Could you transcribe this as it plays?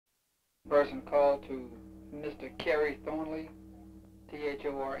Person called to Mr. Kerry Thornley,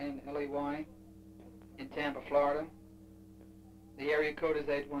 Thornley, in Tampa, Florida. The area code is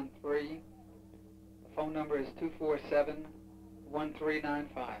 813. The phone number is 247-1395.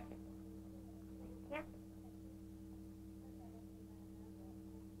 Yep.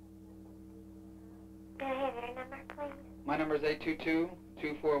 Can I have your number, please? My number is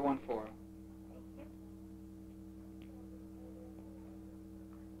 822-2414.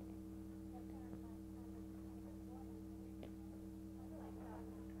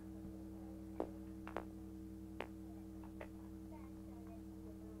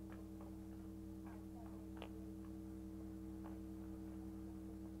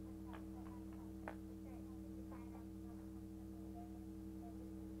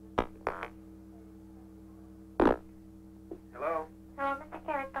 Hello? Hello, Mr.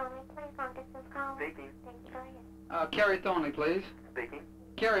 Kerry Thornley. Please hold this call. Speaking. Thank you. Go ahead. Kerry Thornley, please. Speaking.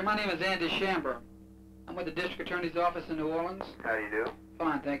 Kerry, my name is Andy Sciambra. I'm with the District Attorney's Office in New Orleans. How do you do?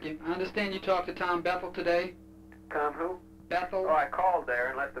 Fine, thank you. I understand you talked to Tom Bethel today. Tom who? Bethel? Oh, I called there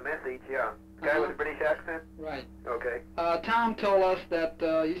and left a message, yeah. Guy with a British accent? Right. Okay. Tom told us that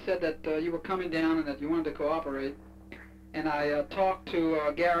you said that you were coming down and that you wanted to cooperate. And I talked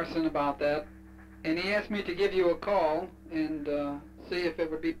to Garrison about that. And he asked me to give you a call and see if it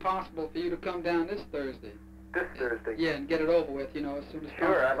would be possible for you to come down this Thursday. This Thursday? Yeah, and get it over with, you know, as soon as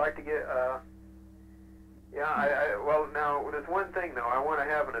possible. Sure, I'd like to get, yeah, well, now, there's one thing, though. I want to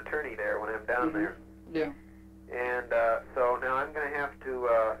have an attorney there when I'm down there. Yeah. And so now I'm going to have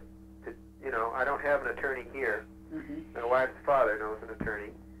to, you know, I don't have an attorney here. My wife's father knows an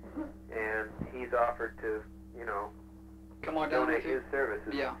attorney, and he's offered to, you know, come on down donate his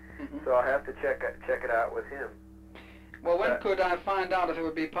services. Yeah. So I'll have to check it out with him. Well, when could I find out if it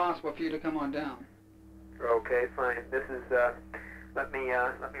would be possible for you to come on down? Okay, fine. This is, let me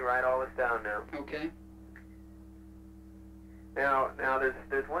write all this down now. Okay. Now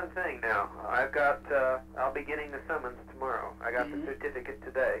there's one thing now. I've got, I'll be getting the summons tomorrow. I got the certificate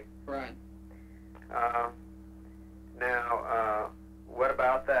today. Right. Now, what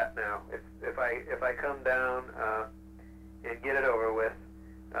about that now? If I come down, and get it over with,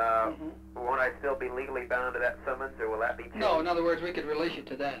 won't I still be legally bound to that summons, or will that be changed? No, in other words, we could release you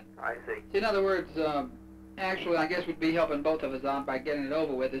to that. I see. In other words, actually, I guess we'd be helping both of us out by getting it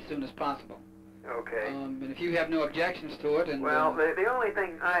over with as soon as possible. Okay. And if you have no objections to it, and well, the only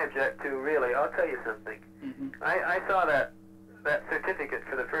thing I object to, really, I'll tell you something. I saw that certificate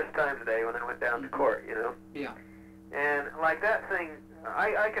for the first time today when I went down to court, you know. Yeah. And like that thing,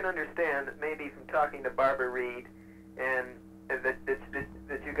 I can understand that maybe from talking to Barbara Reed, and that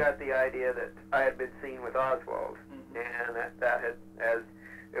you got the idea that I had been seen with Oswald, and that had, as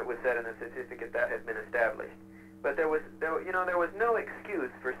it was said in the certificate, that had been established. But there was no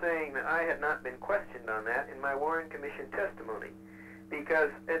excuse for saying that I had not been questioned on that in my Warren Commission testimony,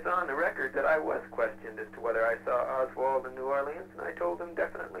 because it's on the record that I was questioned as to whether I saw Oswald in New Orleans, and I told them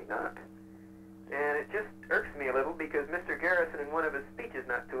definitely not. And it just irks me a little because Mr. Garrison, in one of his speeches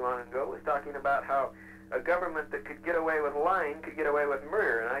not too long ago, was talking about how a government that could get away with lying could get away with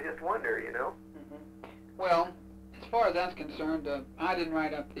murder, and I just wonder, you know. Well, as far as that's concerned, I didn't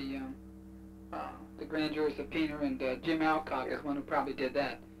write up the grand jury subpoena, and Jim Alcock is one who probably did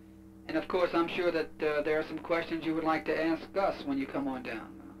that. And of course, I'm sure that there are some questions you would like to ask us when you come on down,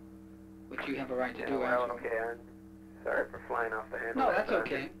 which you have a right to do. Well, okay, I'm sorry for flying off the handle. No, that's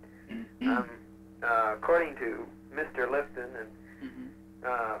okay. According to Mr. Lifton and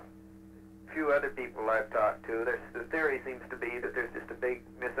a few other people I've talked to, the theory seems to be that there's just a big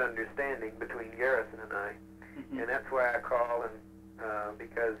misunderstanding between Garrison and I. And that's why I call, and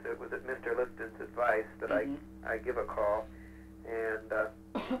because it was at Mr. Lifton's advice that I give a call and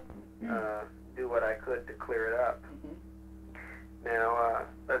do what I could to clear it up. Now,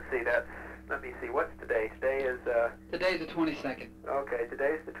 let's see, let me see, what's today? Today is... Today's the 22nd. Okay,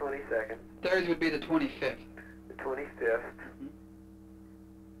 today's the 22nd. Thursday would be the 25th. The 25th.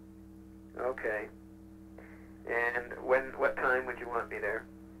 Okay. And what time would you want me there?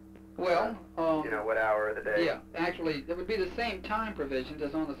 Well, you know, what hour of the day? Yeah, actually, it would be the same time provisions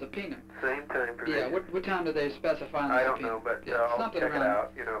as on the subpoena. Same time provisions? Yeah, what time do they specify in the subpoena? I don't know, but I'll check it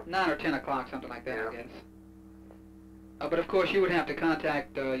out, you know. 9 or 10 o'clock, something like that, I guess. But of course, you would have to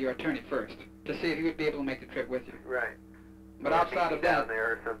contact your attorney first to see if he would be able to make the trip with you. Right. But outside of that... down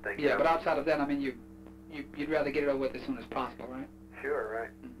there or something. Yeah, but outside of that, I mean, you'd rather get it over with as soon as possible, right? Sure,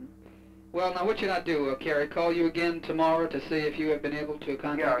 right. Well, now what should I do, Kerry? Call you again tomorrow to see if you have been able to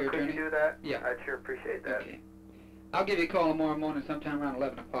contact your attorney? Could you do that? Yeah. I'd sure appreciate that. Okay. I'll give you a call tomorrow morning sometime around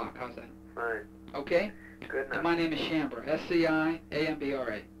 11 o'clock. How's that? Fine. Okay? Good enough. And my name is Sciambra,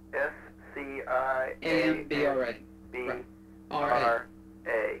 S-C-I-A-M-B-R-A. A-M-B-R-A. B-R-A.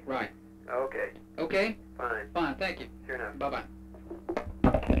 Right. Okay. Okay? Fine. Fine, thank you. Sure enough. Bye-bye.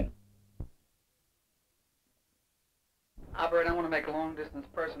 Operator, I want to make a long-distance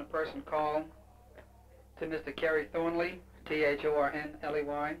person-to-person call to Mr. Kerry Thornley,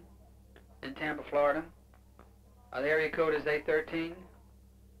 Thornley, in Tampa, Florida. The area code is 813.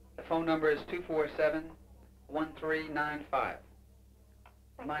 The phone number is 247-1395.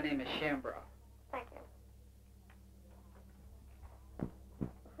 My name is Sciambra. Thank you.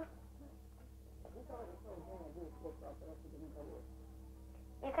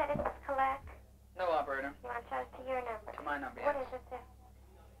 You said it's collect? No, operator. You want to charge to your number? To my number, What yes. is it, sir?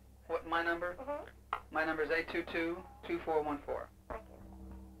 What, my number? Mm-hmm. My number is 822-2414. Thank you.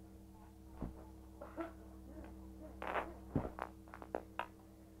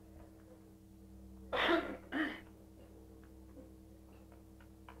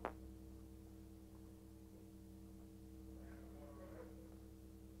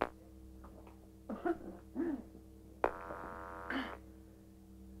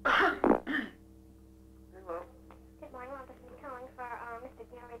 Hello. Good morning. Well, this is calling for Mr.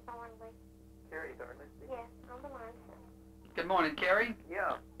 Garry Thornley. Kerry Thornley. Yes, on the line, sir. Good morning, Kerry.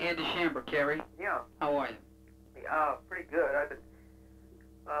 Yeah. Andy Sciambra, Kerry. Yeah. How are you? Pretty good. I've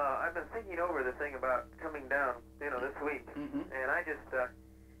been thinking over the thing about coming down, this week, Mm-hmm. and I just, a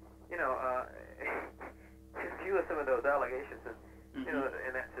few of some of those allegations, and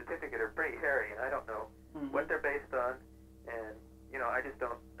in that certificate are pretty hairy, and I don't know what they're based on, and I just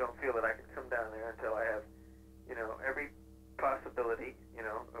don't feel that I can come down there until I have, every possibility,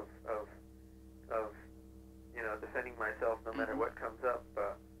 of defending myself no matter what comes up,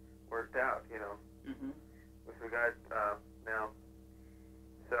 worked out, with regard now.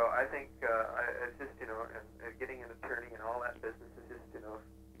 So I think it's just and getting an attorney and all that business is just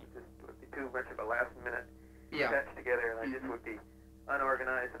just would be too much of a last minute patch together, and I just would be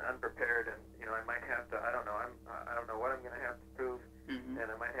unorganized and unprepared, and I might have to I don't know what I'm going to have to prove, and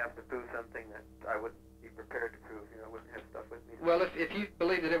I might have to prove something that I wouldn't be prepared to prove. I wouldn't have stuff with me. Well, if you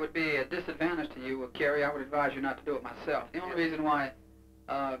believe that it would be a disadvantage to you, Kerry, I would advise you not to do it myself. The only reason why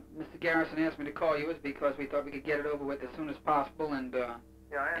Mr. Garrison asked me to call you is because we thought we could get it over with as soon as possible and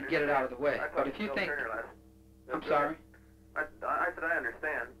get it out of the way. But if you think... I'm sorry? I said I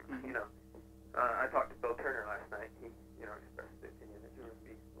understand. I talked to Bill Turner last night. He, expressed the opinion that you would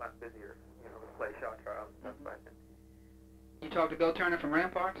be a lot busier, with play shot trials and stuff like that. You talked to Bill Turner from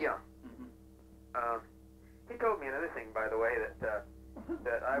Ramparts? Yeah. He told me another thing, by the way,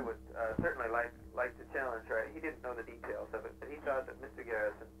 that I would certainly like to challenge. Right? He didn't know the details of it, but he thought that Mr.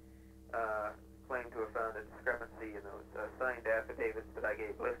 Garrison claimed to have found a discrepancy in those signed affidavits that I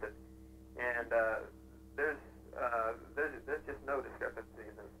gave listed, and there's just no discrepancy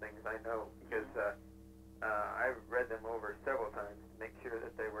in those things. I know because I've read them over several times to make sure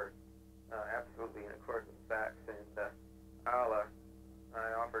that they were absolutely in accord with facts, and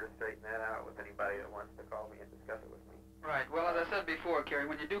I offer to straighten that out with anybody that wants to call me and discuss it with me. Right. Well, as I said before, Kerry,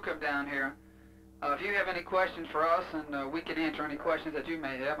 when you do come down here, if you have any questions for us and we can answer any questions that you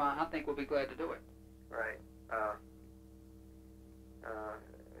may have, I think we'll be glad to do it. Right.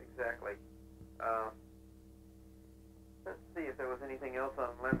 Exactly. Let's see if there was anything else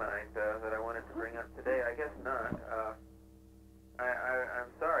on my mind that I wanted to bring up today. I guess not.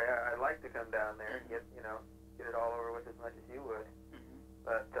 I'm sorry. I'd like to come down there and get it all over with as much as you would.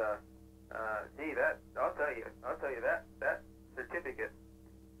 But gee, I'll tell you that certificate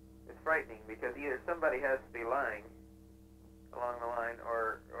is frightening, because either somebody has to be lying along the line,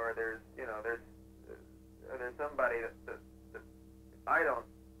 or there's somebody that I don't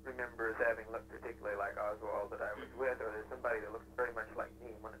remember as having looked particularly like Oswald that I was with, or there's somebody that looks very much like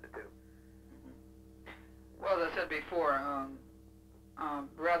me, one of the two. Well, as I said before,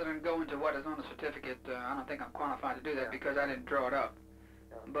 rather than go into what is on the certificate, I don't think I'm qualified to do that because I didn't draw it up.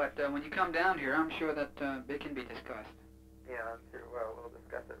 But when you come down here, I'm sure that it can be discussed. Yeah, I'm sure. Well, we'll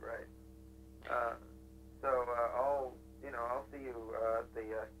discuss it, right? So I'll see you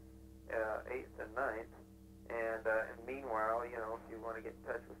the 8th and 9th, and meanwhile, if you want to get in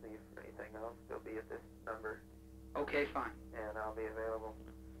touch with me for anything, I'll still be at this number. Okay, fine. And I'll be available.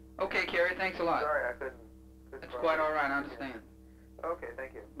 Okay, Kerry, thanks a lot. Sorry, I couldn't That's quite all right. I understand. Okay,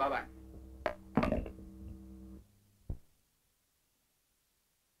 thank you. Bye-bye.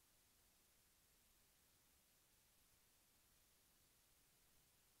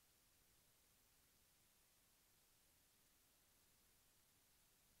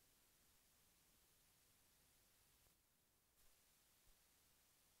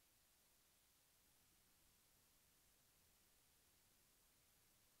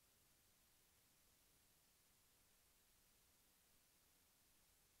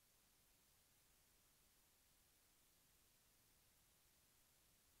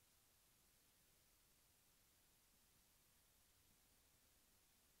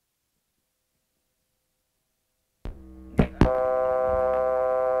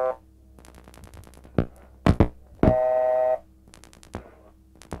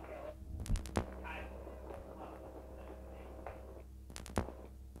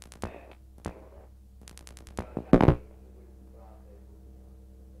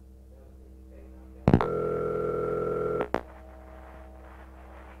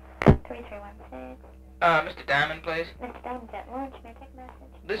 Mr. Diamond, please. Mr. Diamond's at lunch. May I take a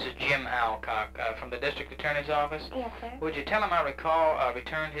message? This is Jim Alcock from the District Attorney's Office. Yes, sir. Would you tell him I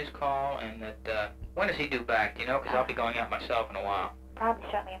returned his call, and that, when does he due back, do you know? Because I'll be going out myself in a while. Probably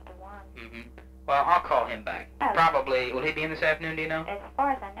shortly after 1. Mm-hmm. Well, I'll call him back. Oh. Probably, will he be in this afternoon, do you know? As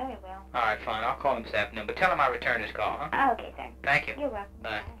far as I know, he will. All right, fine. I'll call him this afternoon, but tell him I returned his call, huh? Oh, okay, sir. Thank you. You're welcome.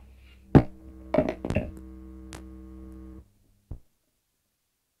 Bye. Bye.